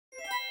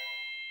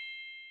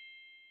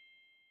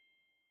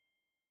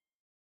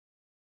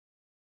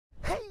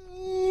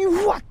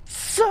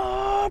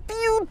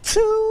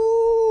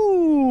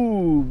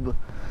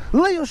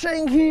Leo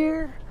Shang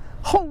here,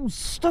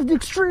 host of the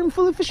Extreme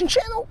Fully Fishing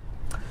channel.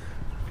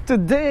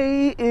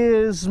 Today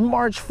is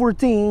March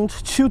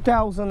 14th,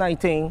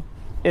 2019.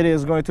 It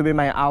is going to be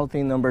my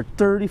outing number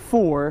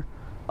 34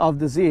 of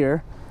this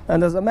year.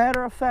 And as a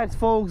matter of fact,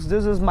 folks,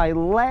 this is my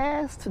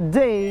last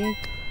day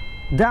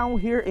down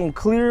here in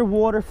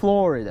Clearwater,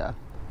 Florida.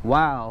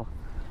 Wow,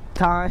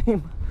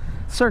 time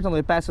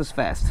certainly passes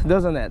fast,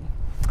 doesn't it?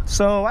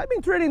 So I've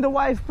been treating the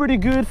wife pretty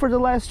good for the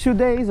last 2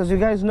 days. As you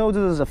guys know,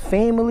 this is a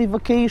family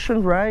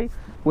vacation, right?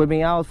 We've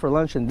been out for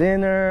lunch and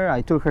dinner.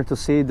 I took her to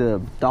see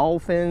the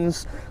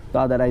dolphins.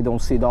 Not that I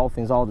don't see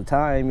dolphins all the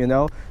time, you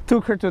know.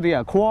 Took her to the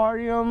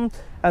aquarium.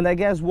 And I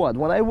guess what?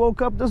 When I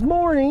woke up this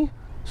morning,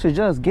 she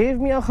just gave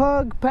me a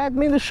hug, pat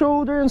me in the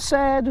shoulder and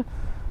said,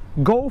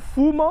 go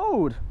full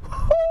mode.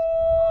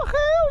 Oh,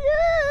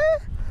 hell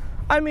yeah!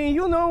 I mean,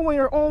 you know, when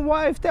your own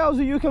wife tells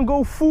you you can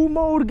go full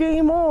mode,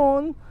 game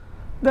on,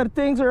 that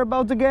things are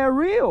about to get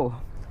real.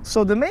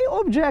 So the main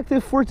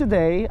objective for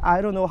today,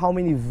 I don't know how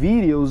many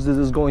videos this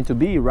is going to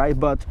be, right?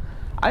 But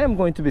I am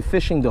going to be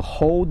fishing the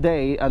whole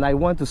day, and I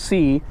want to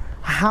see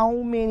how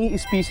many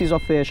species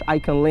of fish I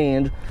can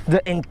land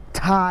the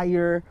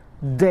entire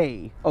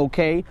day,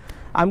 okay?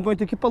 I'm going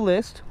to keep a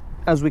list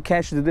as we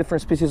catch the different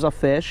species of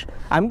fish.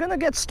 I'm gonna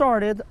get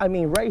started. I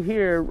mean, right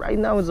here, right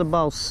now it's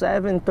about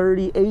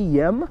 7:30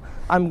 a.m.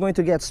 I'm going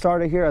to get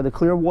started here at the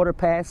Clearwater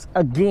Pass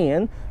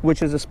again,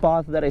 which is a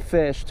spot that I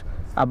fished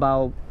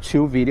about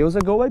 2 videos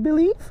ago, I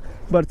believe.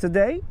 But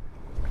today,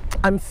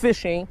 I'm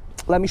fishing,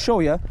 let me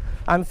show you.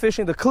 I'm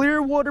fishing the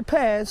Clearwater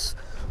Pass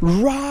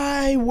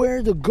right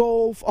where the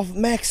Gulf of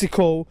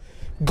Mexico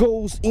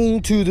goes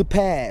into the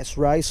pass,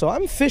 right? So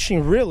I'm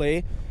fishing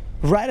really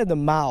right at the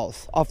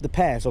mouth of the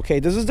pass, okay?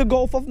 This is the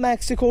Gulf of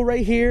Mexico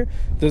right here.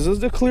 This is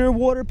the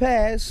Clearwater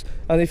Pass.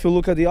 And if you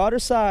look at the other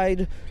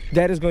side,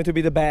 that is going to be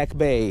the back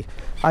bay.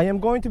 I am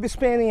going to be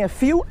spending a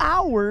few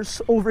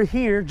hours over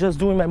here just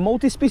doing my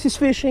multi-species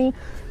fishing.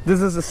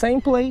 This is the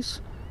same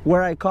place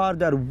where I caught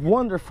that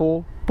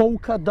wonderful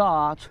polka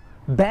dot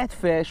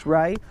batfish,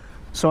 right?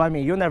 So, I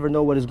mean, you never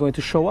know what is going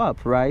to show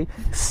up, right?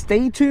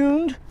 Stay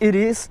tuned. It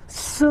is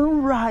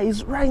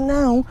sunrise right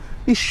now.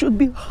 It should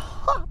be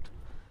hot.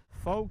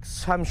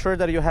 Folks, I'm sure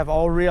that you have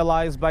all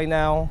realized by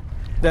now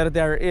that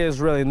there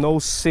is really no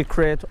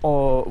secret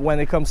when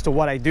it comes to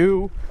what I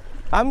do.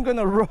 I'm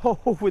gonna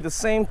roll with the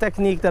same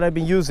technique that I've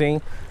been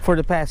using for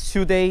the past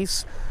 2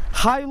 days.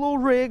 High-low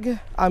rig.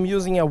 I'm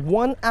using a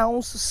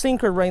 1-ounce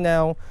sinker right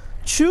now.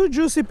 2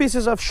 juicy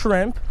pieces of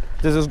shrimp.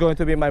 This is going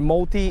to be my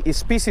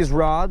multi-species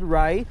rod,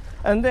 right?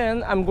 And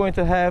then I'm going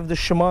to have the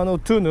Shimano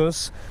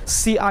Tunus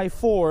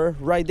CI4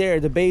 right there,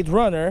 the bait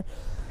runner.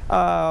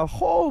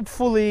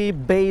 Hopefully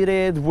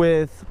baited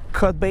with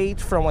cut bait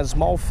from a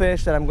small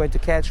fish that I'm going to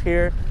catch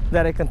here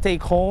that I can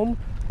take home,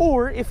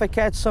 or if I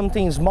catch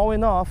something small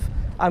enough,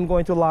 I'm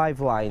going to live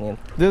line it.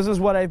 This is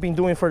what I've been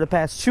doing for the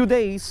past 2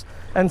 days,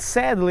 and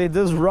sadly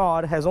this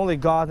rod has only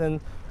gotten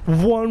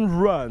 1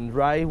 run,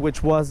 right,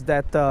 which was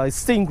that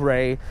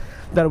stingray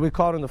that we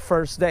caught on the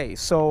first day.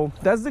 So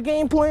that's the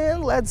game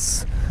plan.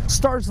 Let's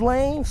start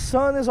laying.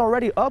 Sun is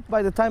already up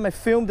by the time I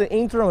filmed the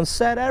intro and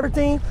set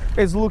everything.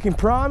 It's looking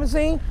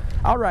promising.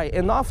 All right,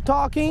 enough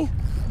talking.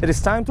 It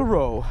is time to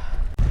roll.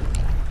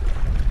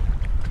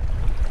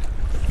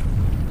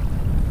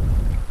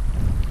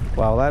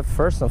 Well,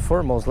 first and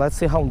foremost, let's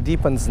see how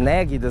deep and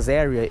snaggy this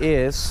area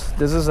is.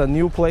 This is a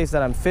new place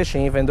that I'm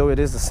fishing, even though it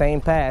is the same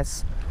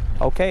pass.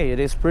 Okay, it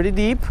is pretty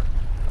deep.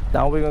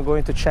 Now we're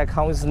going to check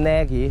how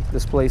snaggy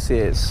this place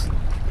is.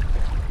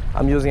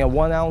 I'm using a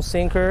 1-ounce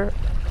sinker.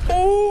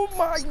 Oh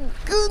my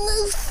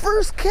goodness,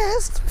 first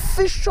cast,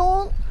 fish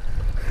on.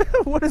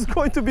 What is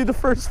going to be the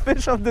first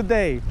fish of the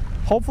day?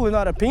 Hopefully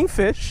not a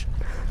pinkfish,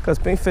 because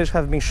pinkfish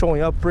have been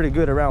showing up pretty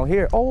good around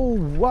here. Oh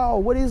wow,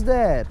 what is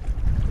that?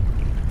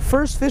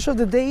 First fish of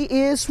the day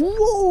is,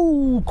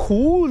 whoa,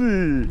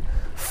 cool.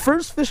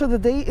 First fish of the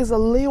day is a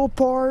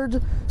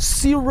leopard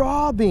sea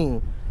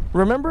robin.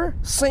 Remember,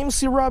 same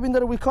sea robin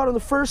that we caught on the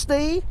first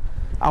day.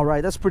 All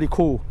right, that's pretty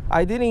cool.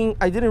 I didn't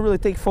really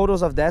take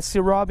photos of that sea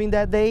robin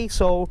that day,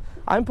 so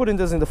I'm putting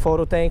this in the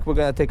photo tank. We're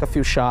gonna take a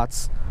few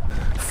shots.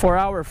 For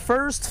our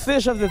first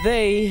fish of the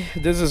day,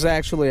 this is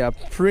actually a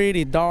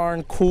pretty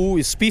darn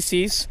cool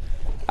species.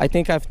 I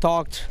think I've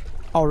talked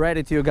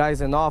already to you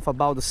guys enough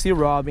about the sea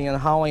robin and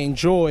how I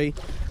enjoy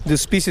the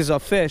species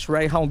of fish,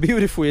 right? How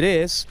beautiful it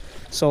is.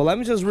 So let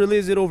me just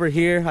release it over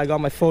here. I got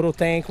my photo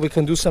tank. We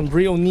can do some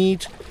real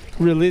neat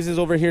releases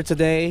over here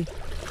today.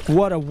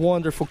 What a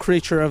wonderful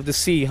creature of the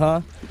sea,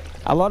 huh?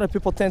 A lot of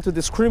people tend to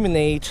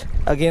discriminate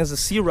against the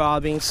sea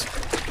robins.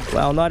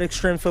 Well, not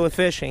extreme fillet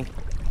fishing.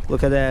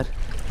 Look at that.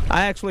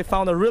 I actually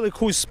found a really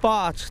cool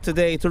spot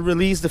today to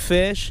release the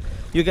fish.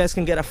 You guys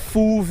can get a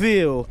full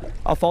view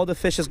of all the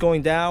fishes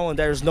going down, and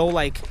there's no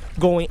like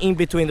going in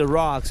between the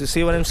rocks. You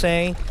see what I'm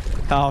saying?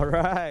 All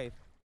right.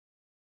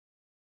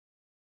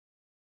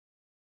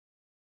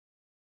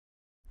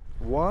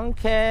 One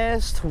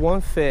cast,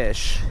 one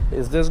fish.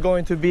 Is this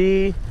going to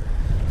be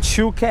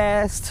 2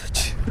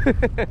 casts,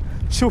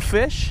 2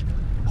 fish?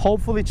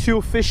 Hopefully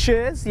 2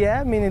 fishes,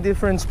 yeah, many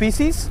different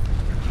species.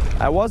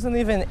 I wasn't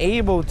even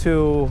able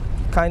to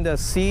kind of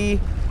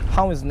see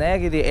how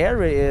snaggy the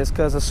area is,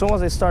 because as soon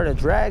as I started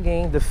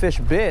dragging, the fish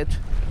bit.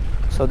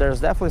 So there's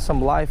definitely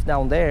some life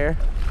down there.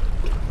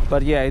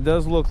 But yeah, it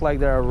does look like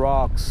there are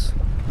rocks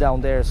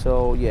down there,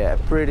 so yeah,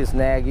 pretty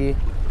snaggy.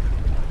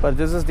 But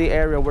this is the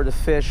area where the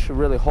fish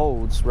really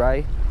holds,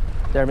 right?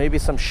 There may be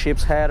some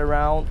sheep's head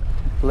around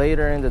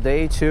later in the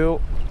day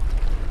too.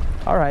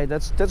 All right,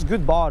 that's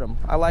good bottom.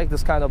 I like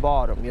this kind of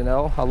bottom, you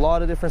know, a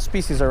lot of different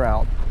species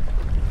around.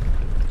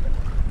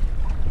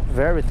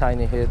 Very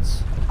tiny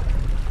hits.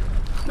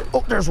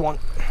 Oh, there's one.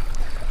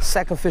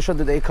 Second fish of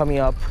the day coming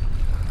up.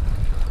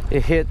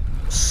 It hit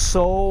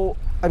so,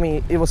 I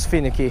mean, it was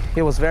finicky.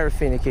 It was very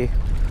finicky.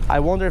 I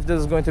wonder if this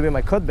is going to be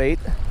my cut bait,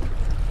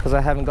 because I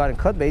haven't gotten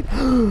cut bait.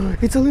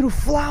 It's a little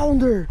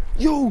flounder.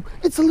 Yo,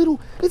 it's a little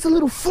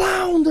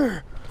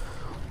flounder.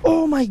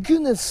 Oh my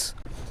goodness.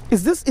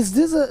 Is this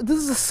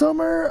a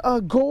summer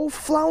Gulf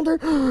flounder?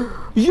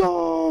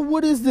 Yo,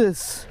 what is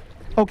this?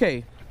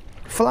 Okay,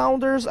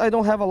 flounders, I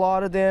don't have a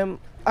lot of them.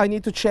 I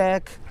need to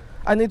check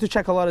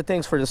a lot of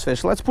things for this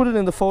fish. Let's put it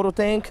in the photo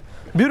tank.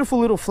 Beautiful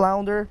little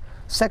flounder.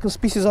 Second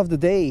species of the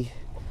day.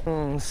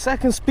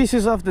 Second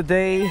species of the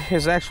day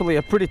is actually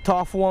a pretty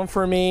tough one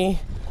for me.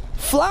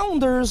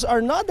 Flounders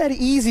are not that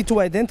easy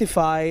to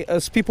identify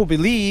as people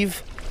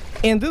believe,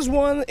 and this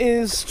one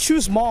is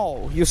too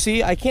small. You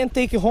see, I can't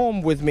take it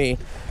home with me.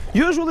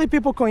 Usually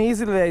people can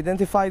easily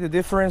identify the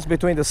difference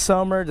between the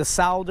summer, the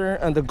southern,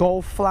 and the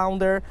Gulf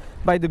flounder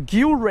by the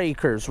gill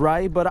rakers,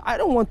 right? But I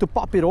don't want to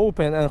pop it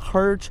open and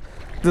hurt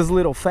this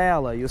little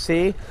fella, you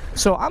see?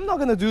 So I'm not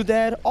gonna do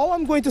that. All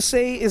I'm going to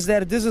say is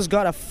that this has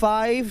got a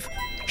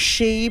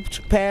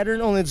 5-shaped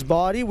pattern on its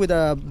body with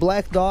a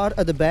black dot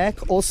at the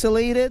back,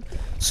 oscillated.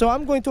 So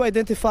I'm going to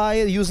identify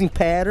it using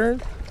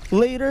pattern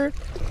later.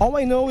 All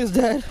I know is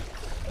that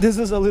this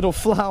is a little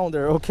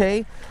flounder,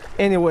 okay?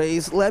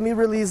 Anyways, let me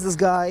release this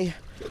guy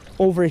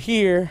over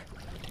here.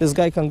 This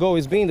guy can go.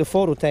 He's being in the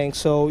photo tank,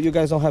 so you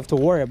guys don't have to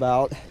worry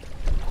about.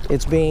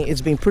 It's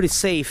been pretty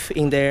safe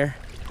in there.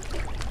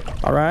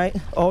 All right.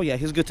 Oh yeah,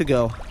 he's good to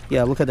go.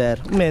 Yeah, look at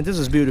that. Man, this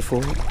is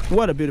beautiful.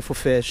 What a beautiful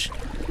fish.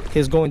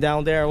 He's going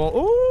down there. Well,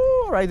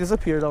 ooh, all right,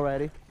 disappeared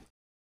already.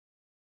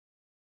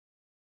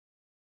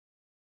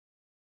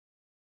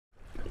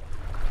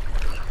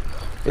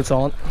 It's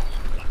on.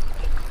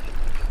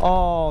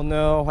 Oh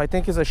no, I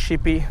think it's a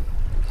sheepy.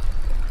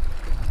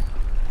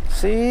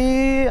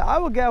 See, I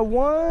will get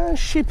one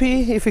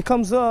sheepy if it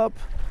comes up,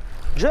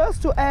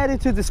 just to add it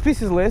to the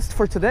species list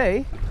for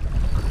today.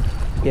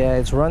 Yeah,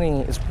 it's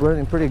running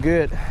pretty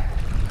good. I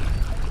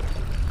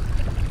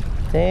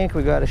think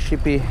we got a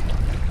sheepy.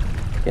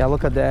 Yeah,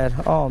 look at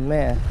that. Oh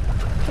man,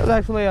 that's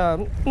actually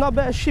a not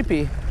bad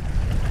sheepy.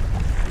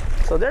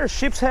 So there's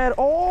sheep's head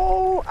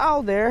all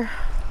out there.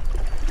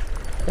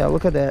 Yeah,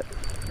 look at that.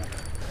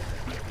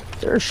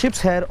 There's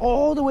sheep's head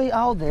all the way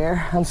out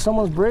there, and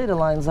someone's braided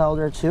lines out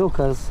there too,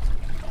 because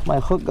my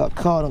hook got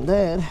caught on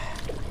that.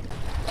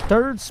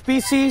 Third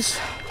species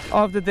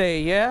of the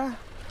day, yeah?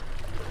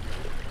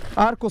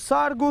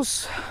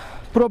 Archosargus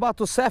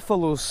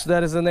probatocephalus,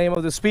 that is the name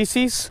of the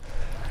species.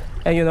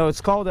 And you know, it's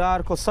called the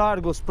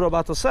Archosargus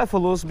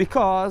probatocephalus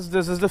because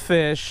this is the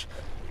fish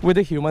with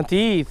the human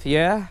teeth,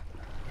 yeah?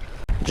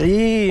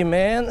 Gee,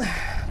 man,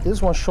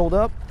 this one showed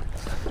up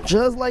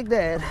just like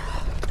that.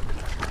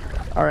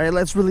 All right,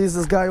 let's release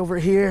this guy over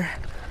here.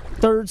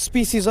 Third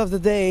species of the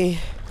day.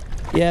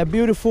 Yeah,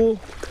 beautiful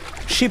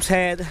sheep's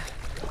head.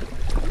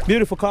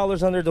 Beautiful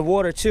colors under the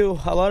water too.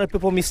 A lot of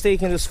people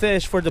mistaking this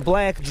fish for the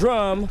black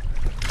drum.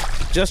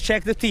 Just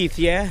check the teeth,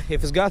 yeah?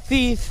 If it's got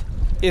teeth,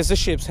 it's a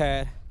sheep's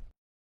head.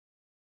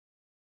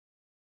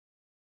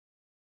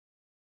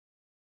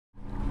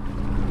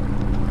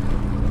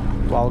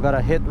 Wow, got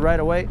a hit right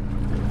away.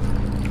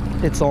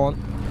 It's on.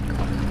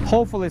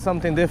 Hopefully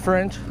something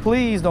different.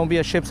 Please don't be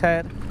a sheep's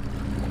head.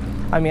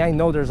 I mean, I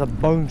know there's a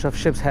bunch of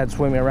sheep's heads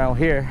swimming around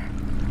here.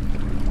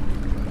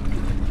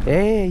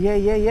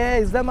 Yeah.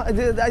 Is that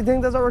I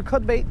think that's our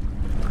cut bait.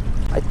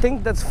 I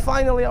think that's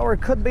finally our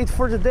cut bait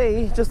for the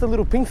day. Just a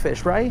little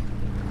pinkfish, right?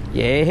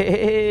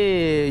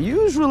 Yeah.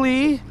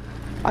 Usually,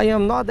 I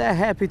am not that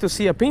happy to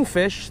see a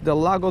pinkfish, the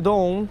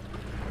Lagodon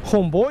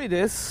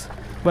homboides.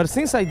 But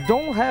since I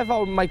don't have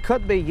my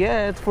cut bait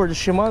yet for the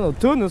Shimano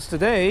Tunus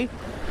today,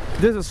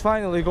 this is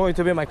finally going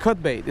to be my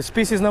cut bait. The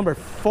species number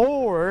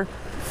 4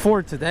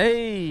 for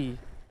today.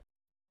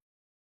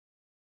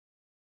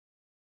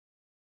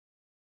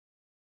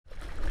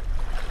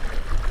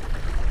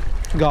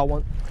 Got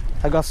one.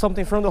 I got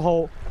something from the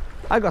hole.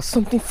 I got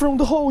something from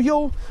the hole,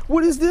 yo.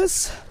 What is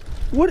this?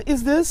 What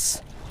is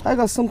this? I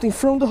got something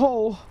from the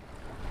hole.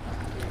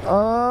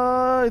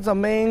 It's a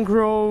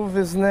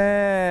mangrove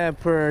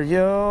snapper,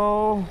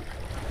 yo.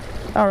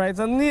 All right,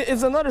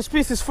 it's another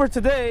species for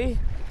today.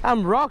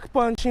 I'm rock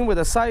punching with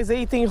a size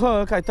 18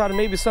 hook. I thought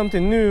maybe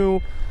something new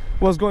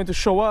was going to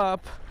show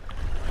up.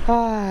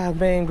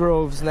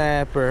 Mangrove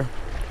snapper.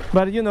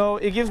 But you know,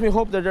 it gives me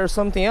hope that there's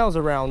something else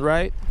around,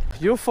 right?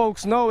 You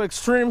folks know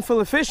extreme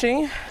fillet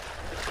fishing.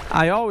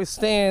 I always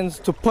tend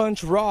to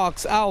punch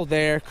rocks out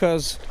there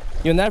because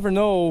you never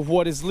know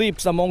what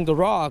sleeps among the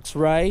rocks,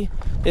 right?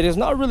 It is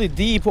not really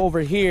deep over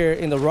here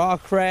in the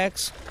rock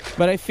cracks,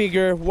 but I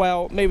figure,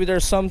 well, maybe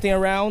there's something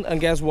around, and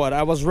guess what?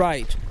 I was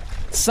right.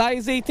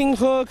 Size 18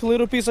 hook,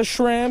 little piece of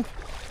shrimp.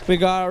 We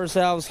got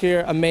ourselves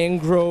here a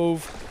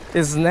mangrove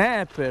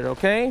snapper,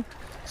 okay?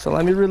 So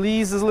let me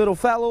release this little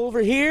fellow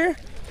over here.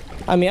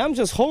 I mean, I'm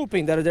just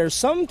hoping that there's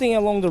something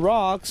along the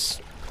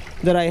rocks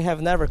that I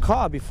have never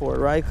caught before,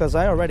 right? Because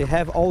I already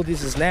have all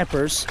these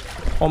snappers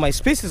on my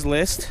species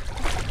list.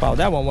 Wow,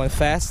 that one went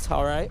fast,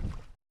 all right.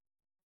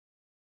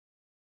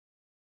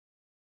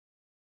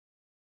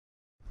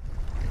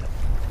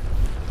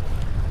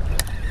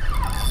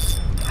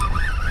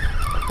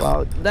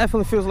 Well, it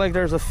definitely feels like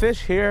there's a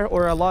fish here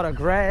or a lot of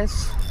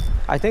grass.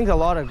 I think a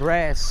lot of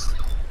grass.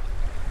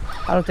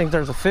 I don't think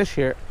there's a fish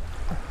here.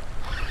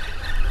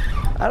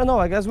 I don't know,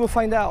 I guess we'll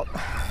find out.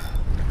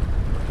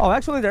 Oh,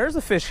 actually there's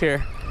a fish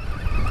here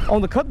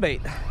on the cut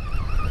bait.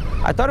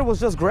 I thought it was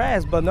just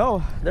grass, but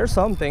no, there's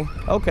something.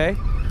 Okay.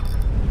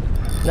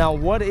 Now,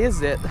 what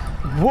is it?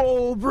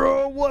 Whoa,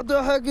 bro, what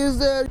the heck is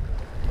that?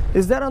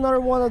 Is that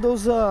another one of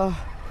those,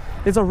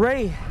 it's a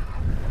ray.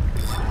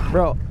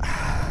 Bro.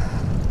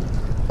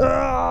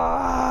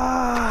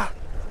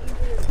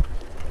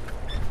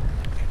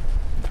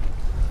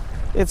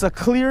 It's a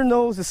clear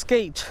nose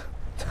skate.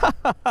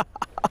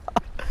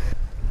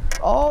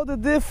 All the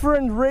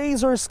different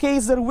rays or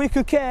skates that we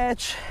could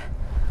catch,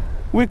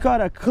 we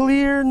caught a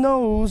clear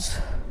nose.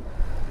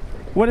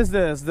 What is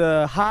this?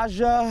 The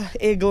Hahaha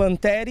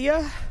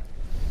eglanteria.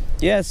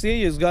 Yeah,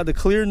 see, it's got the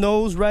clear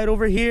nose right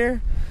over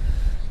here.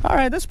 All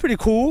right, that's pretty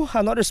cool.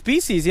 Another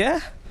species,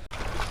 yeah?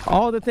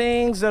 All the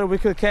things that we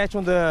could catch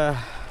on the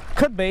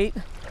cut bait.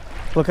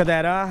 Look at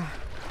that,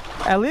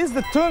 at least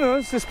the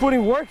tunas is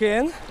putting work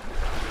in.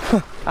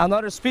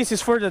 Another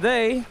species for the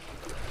day.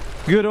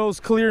 Good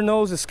old clear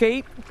nose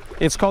skate.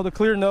 It's called the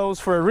clear nose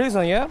for a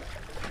reason, yeah?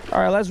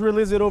 All right, let's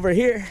release it over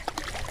here.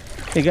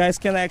 You guys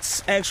can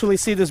actually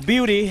see this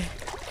beauty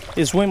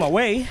is swim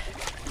away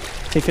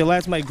if it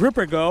lets my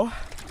gripper go.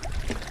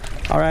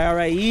 All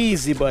right,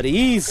 easy, buddy,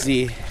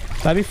 easy.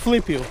 Let me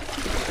flip you.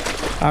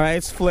 All right,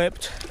 it's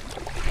flipped.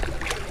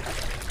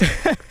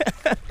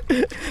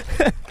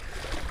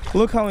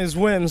 Look how it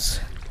swims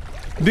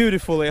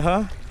beautifully,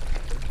 huh?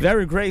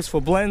 Very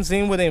graceful, blends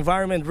in with the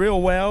environment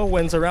real well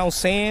when it's around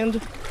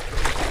sand.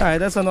 All right,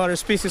 that's another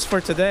species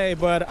for today,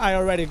 but I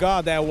already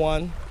got that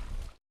one.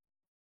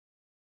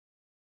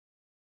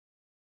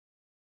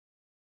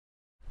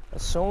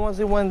 As soon as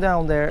it went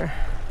down there,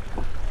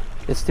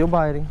 it's still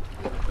biting.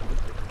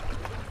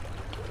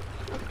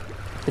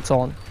 It's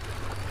on.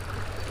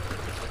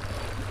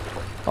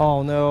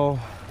 Oh no,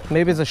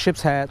 maybe it's a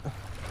ship's head.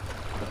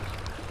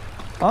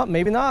 Oh,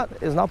 maybe not.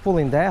 It's not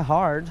pulling that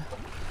hard,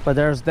 but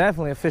there's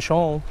definitely a fish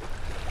on.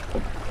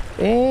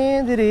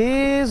 And it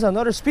is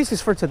another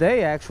species for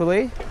today,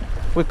 actually.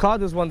 We caught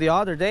this one the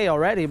other day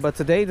already, but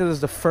today this is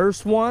the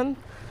first one.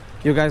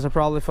 You guys are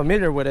probably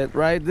familiar with it,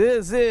 right?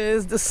 This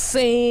is the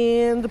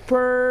sand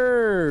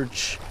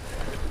perch.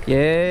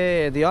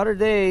 Yeah, the other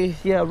day,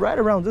 yeah, right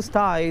around this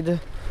tide,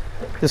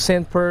 the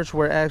sand perch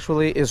were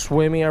actually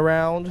swimming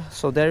around.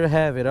 So there you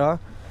have it, huh?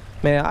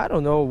 Man, I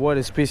don't know what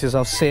species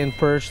of sand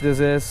perch this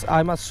is.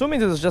 I'm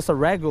assuming this is just a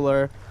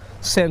regular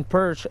sand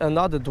perch and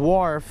not the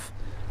dwarf.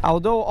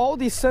 Although all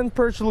these sand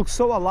perch look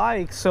so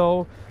alike,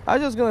 so I'm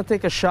just gonna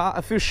take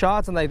a few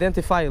shots and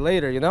identify it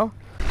later, you know?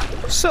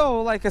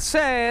 So, like I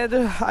said,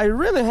 I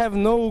really have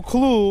no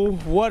clue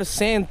what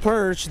sand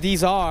perch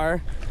these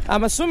are.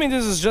 I'm assuming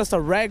this is just a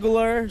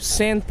regular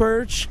sand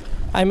perch.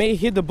 I may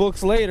hit the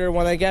books later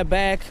when I get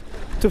back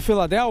to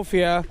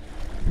Philadelphia.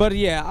 But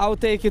yeah, I'll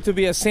take it to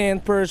be a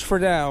sand perch for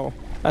now.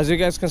 As you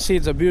guys can see,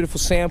 it's a beautiful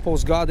sample.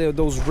 It's got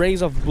those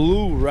rays of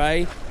blue,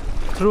 right?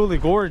 Truly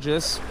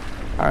gorgeous.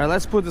 All right,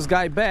 let's put this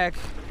guy back.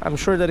 I'm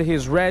sure that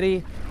he's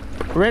ready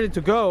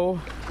to go.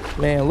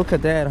 Man, look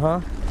at that,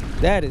 huh?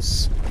 That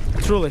is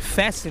truly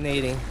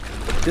fascinating.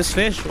 This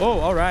fish, oh,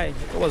 all right,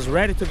 it was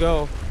ready to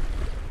go.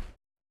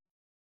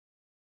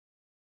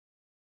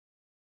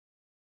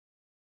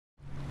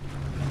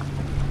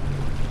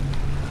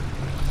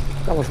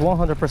 That was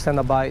 100%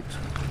 a bite.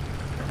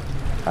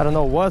 I don't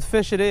know what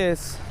fish it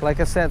is. Like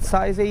I said,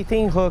 size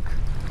 18 hook.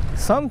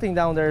 Something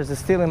down there is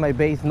stealing my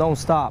bait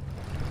non-stop.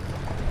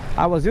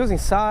 I was using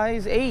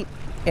size 8,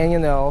 and you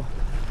know,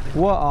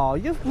 how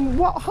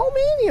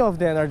many of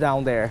them are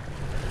down there?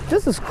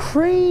 This is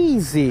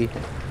crazy.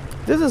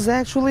 This is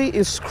actually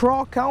a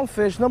scrawl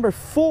clownfish number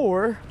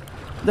 4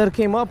 that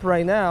came up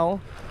right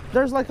now.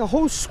 There's like a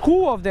whole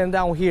school of them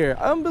down here.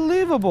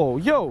 Unbelievable.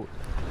 Yo,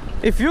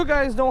 if you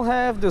guys don't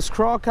have the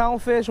scrawl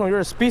clownfish on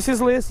your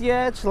species list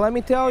yet, let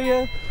me tell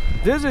you,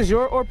 this is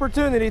your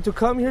opportunity to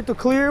come here to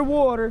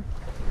Clearwater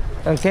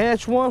and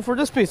catch one for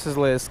the species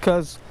list,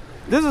 because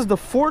this is the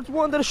 4th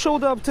one that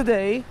showed up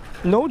today.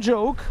 No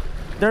joke.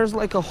 There's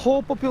like a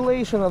whole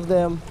population of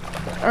them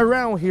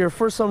around here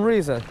for some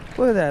reason.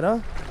 Look at that, huh?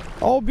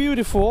 All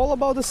beautiful, all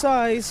about the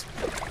size.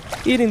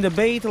 Eating the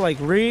bait like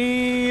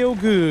real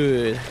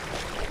good.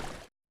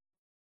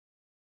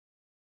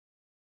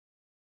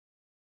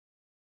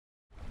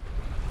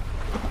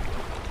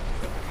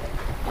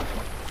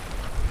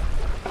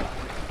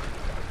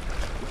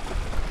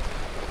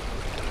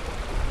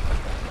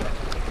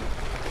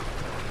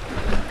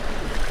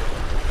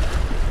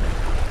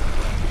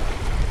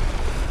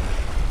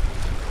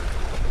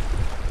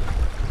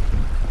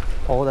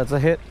 Oh, that's a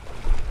hit.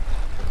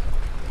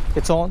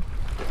 It's on.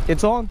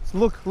 It's on.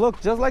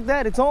 Look, just like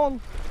that, it's on.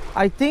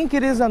 I think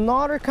it is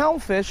another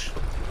clownfish.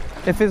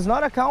 If it's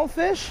not a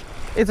clownfish,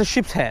 it's a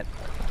sheep's head.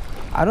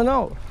 I don't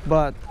know,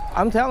 but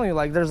I'm telling you,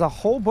 like, there's a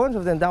whole bunch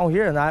of them down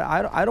here, and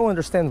I don't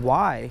understand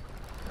why.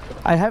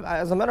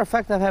 As a matter of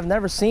fact, I have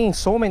never seen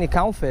so many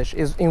clownfish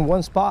is in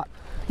one spot.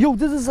 Yo,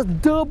 this is a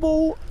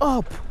double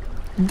up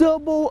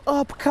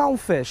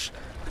clownfish.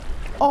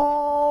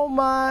 Oh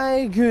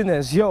my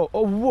goodness, yo,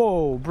 oh,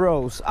 whoa,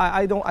 bros,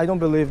 I don't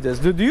believe this.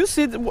 Do you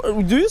see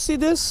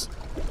this?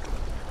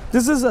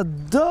 This is a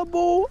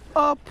double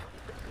up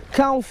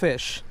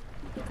clownfish.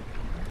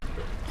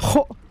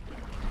 Oh,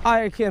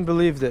 I can't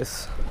believe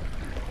this.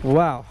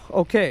 Wow.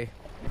 Okay,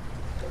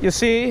 you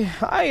see,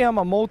 I am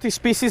a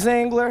multi-species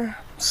angler,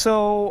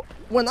 so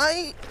when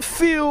I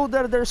feel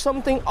that there's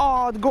something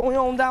odd going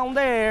on down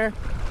there,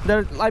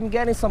 that I'm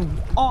getting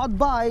some odd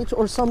bite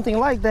or something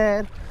like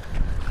that,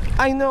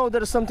 I know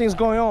that something's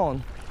going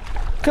on.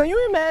 Can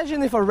you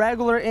imagine if a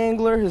regular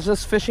angler is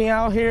just fishing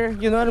out here,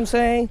 you know what I'm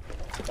saying?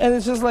 And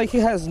it's just like he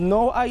has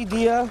no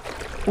idea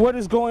what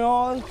is going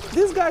on.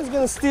 This guy's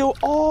gonna steal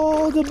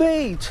all the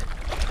bait.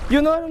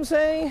 You know what I'm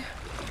saying?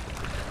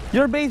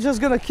 Your bait's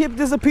just gonna keep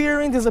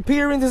disappearing,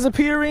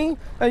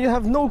 and you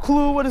have no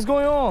clue what is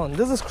going on.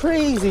 This is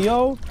crazy,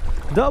 yo.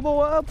 Double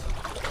up,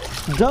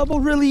 double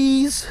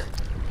release,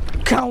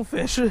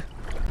 clownfish.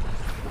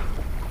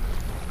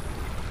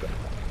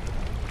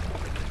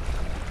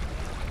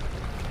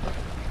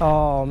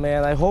 Oh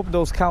man, I hope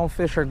those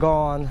clownfish are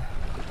gone.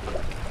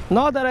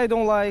 Not that I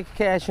don't like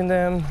catching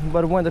them,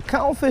 but when the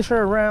clownfish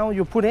are around,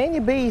 you put any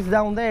bait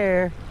down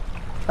there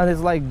and it's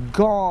like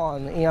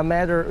gone in a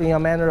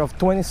matter of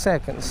 20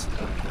 seconds.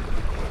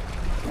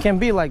 Can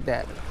be like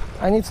that.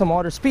 I need some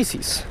other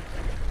species.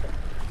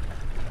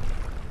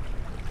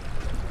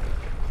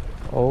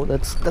 Oh,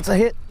 that's a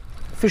hit.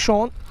 Fish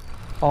on.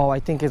 Oh, I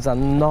think it's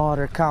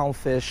another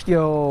clownfish.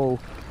 Yo,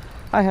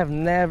 I have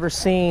never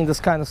seen this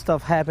kind of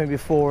stuff happen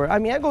before. I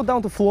mean, I go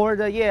down to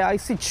Florida, yeah, I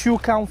see 2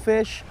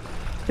 clownfish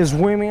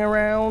swimming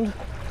around.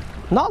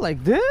 Not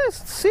like this.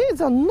 See,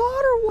 it's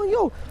another one.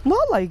 Yo,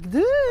 not like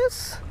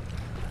this.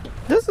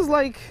 This is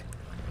like,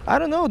 I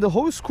don't know, the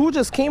whole school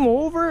just came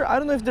over. I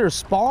don't know if they're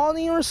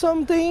spawning or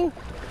something.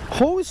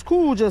 Whole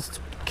school just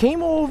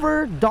came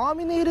over,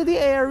 dominated the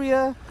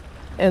area,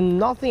 and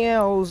nothing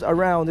else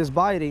around is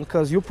biting,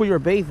 because you put your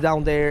bait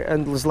down there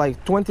and it's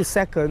like 20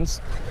 seconds,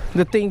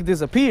 the thing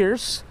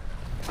disappears.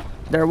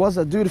 There was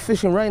a dude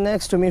fishing right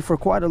next to me for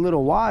quite a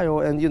little while,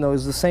 and you know,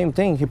 it's the same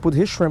thing. He put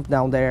his shrimp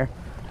down there,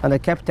 and I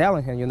kept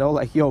telling him, you know,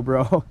 like, yo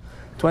bro,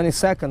 20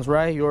 seconds,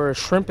 right? Your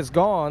shrimp is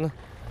gone.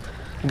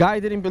 Guy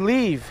didn't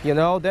believe, you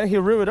know, then he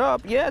reeled it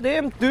up. Yeah,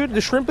 damn, dude,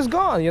 the shrimp is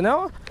gone, you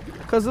know,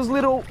 because those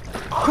little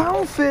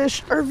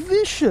clownfish are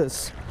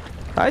vicious.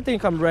 I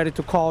think I'm ready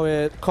to call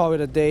it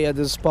a day at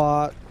this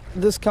spot.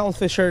 This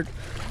clownfish are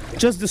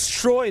just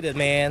destroyed it,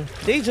 man.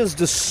 They just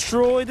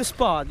destroyed the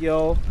spot,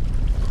 yo.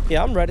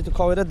 Yeah, I'm ready to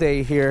call it a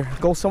day here.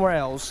 Go somewhere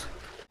else.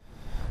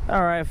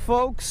 All right,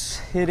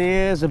 folks, it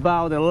is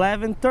about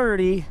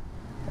 11:30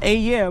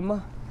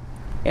 a.m.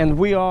 and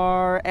we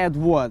are at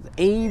what,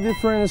 8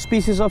 different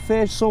species of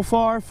fish so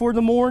far for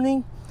the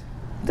morning.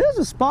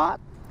 This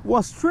spot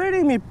was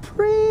treating me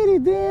pretty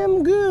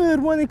damn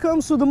good when it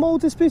comes to the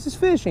multi-species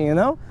fishing, you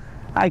know.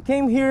 I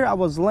came here, I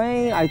was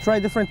laying, I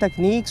tried different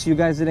techniques. You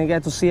guys didn't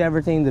get to see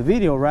everything in the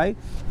video, right?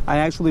 I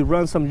actually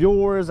run some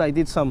lures, I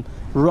did some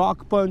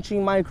rock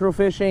punching,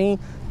 microfishing,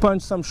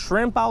 punched some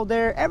shrimp out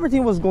there.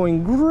 Everything was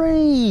going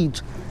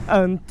great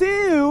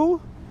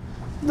until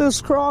the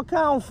scrawl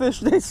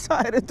clownfish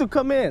decided to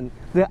come in.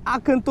 The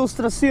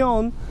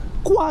Acanthostracion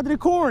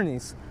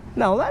quadricornis.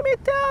 Now let me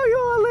tell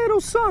you a little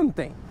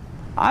something.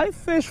 I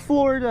fished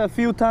Florida a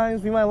few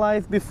times in my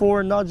life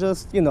before, not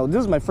just, you know,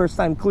 this is my first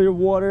time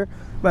Clearwater,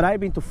 but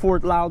I've been to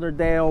Fort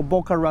Lauderdale,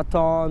 Boca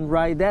Raton,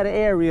 right, that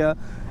area.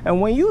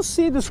 And when you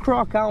see the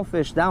scrawl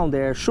clownfish down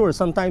there, sure,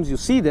 sometimes you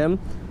see them,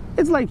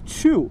 it's like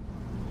 2,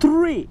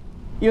 3,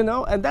 you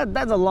know, and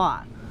that's a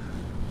lot.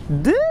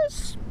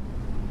 This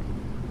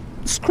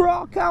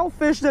scrawl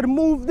clownfish that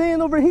moved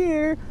in over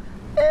here,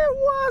 it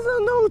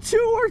wasn't no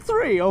 2 or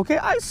 3, okay?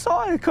 I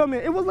saw it coming.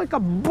 It was like a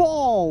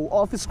ball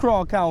of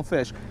scrawl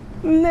clownfish.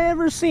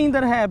 Never seen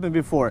that happen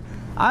before.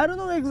 I don't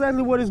know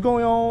exactly what is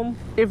going on,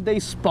 if they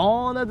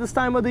spawn at this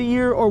time of the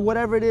year or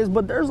whatever it is,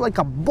 but there's like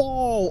a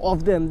ball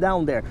of them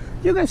down there.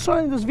 You guys saw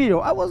in this video,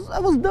 I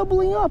was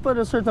doubling up at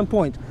a certain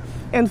point.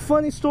 And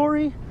funny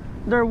story,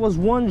 there was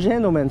one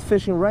gentleman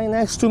fishing right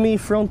next to me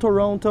from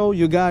Toronto.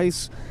 You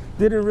guys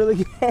didn't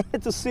really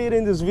get to see it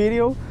in this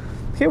video.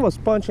 He was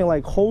punching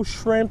like whole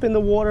shrimp in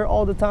the water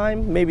all the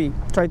time, maybe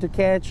try to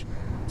catch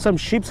some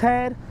sheep's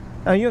head.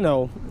 And you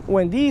know,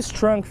 when these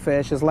trunk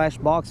fish slash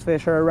box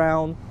fish are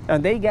around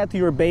and they get to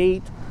your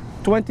bait,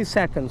 20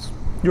 seconds,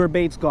 your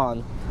bait's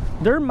gone.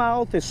 Their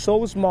mouth is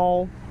so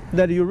small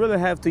that you really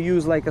have to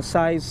use like a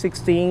size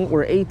 16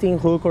 or 18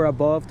 hook or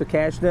above to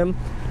catch them.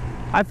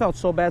 I felt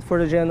so bad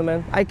for the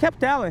gentleman. I kept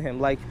telling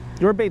him, like,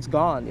 your bait's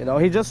gone, you know.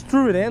 He just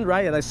threw it in,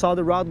 right? And I saw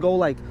the rod go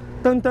like,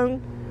 dun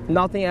dun,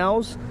 nothing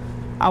else,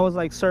 I was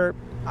like, sir,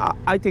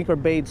 I think our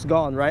bait's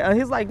gone, right? And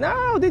he's like,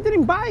 no, they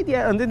didn't bite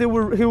yet. And then he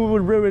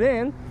would reel it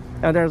in,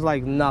 and there's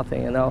like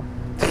nothing, you know.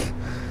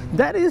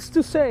 That is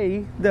to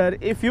say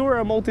that if you were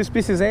a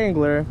multi-species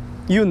angler,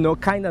 you know,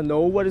 kind of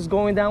know what is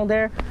going down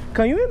there.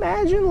 Can you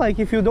imagine, like,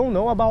 if you don't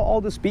know about all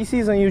the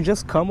species and you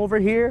just come over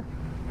here,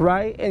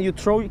 right, and you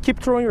keep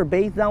throwing your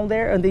bait down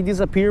there and they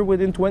disappear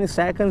within 20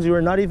 seconds,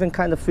 you're not even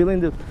kind of feeling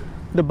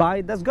the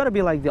bite? That's got to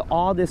be like the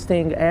oddest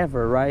thing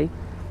ever, right?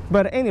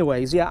 But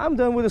anyways, yeah, I'm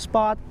done with the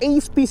spot.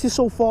 8 species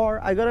so far.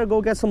 I gotta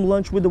go get some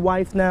lunch with the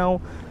wife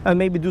now and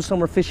maybe do some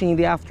more fishing in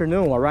the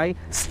afternoon, all right?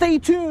 Stay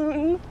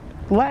tuned.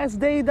 Last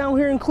day down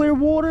here in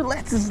Clearwater.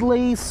 Let's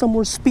slay some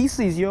more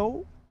species,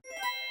 yo.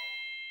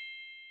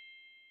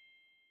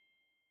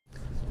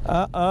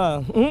 Nah,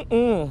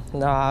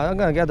 I'm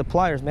gonna get the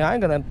pliers, man. I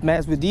ain't gonna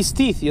mess with these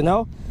teeth, you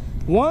know?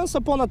 Once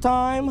upon a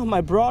time,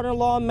 my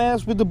brother-in-law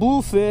messed with the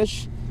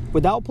bluefish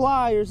without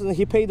pliers, and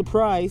he paid the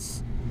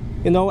price.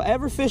 You know,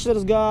 every fish that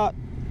has got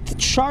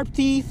sharp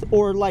teeth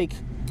or like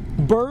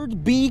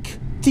bird beak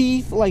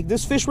teeth, like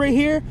this fish right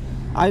here,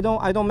 I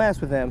don't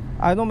mess with them.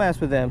 I don't mess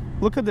with them.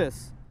 Look at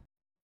this.